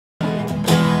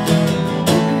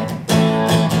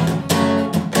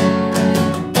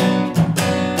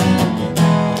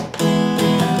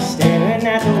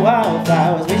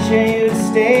wildflowers, wishing you'd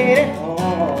stayed at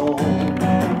home.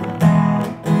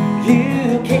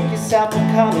 You kick yourself for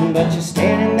coming, but you're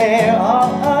standing there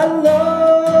all alone.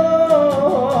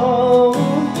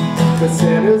 The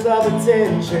centers of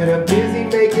attention are busy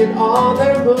making all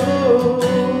their moves,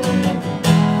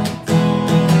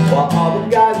 while all the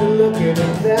guys are looking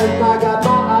at them. I got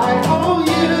my eye on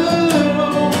you,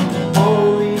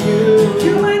 only you.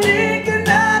 You ain't thinking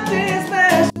nothing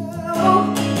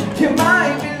special. You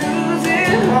might be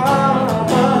losing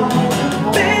heart.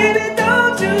 Baby,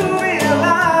 don't you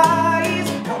realize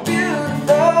how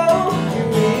beautiful you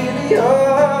really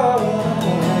are?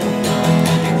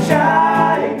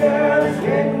 Shy girl is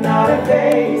getting out of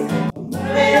face,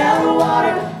 money out of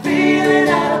water, feeling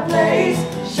out of place.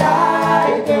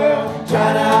 Shy girl,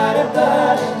 try not to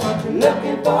blush,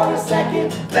 looking for a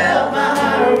second, felt my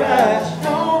heart rush.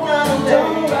 Don't run away,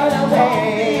 don't run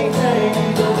away.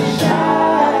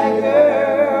 Shy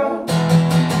girl,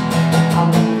 I'm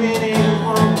moving in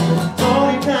home,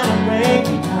 only trying to break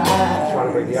the ice. Trying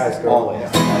to break the ice, girl. Always.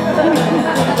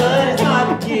 But it's hard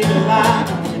to keep it alive.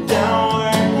 Don't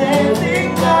worry, everything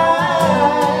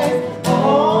right.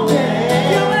 Oh man,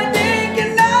 you ain't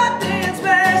thinking nothing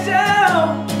special.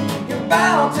 You're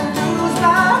about to lose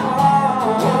my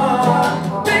heart.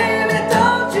 Baby,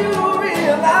 don't you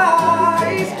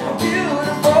realize how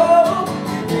beautiful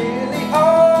you really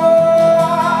are?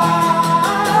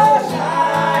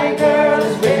 Shy girl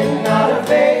is written on her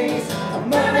face, I'm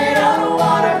running on the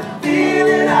water,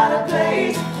 feeling out of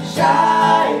place. Shy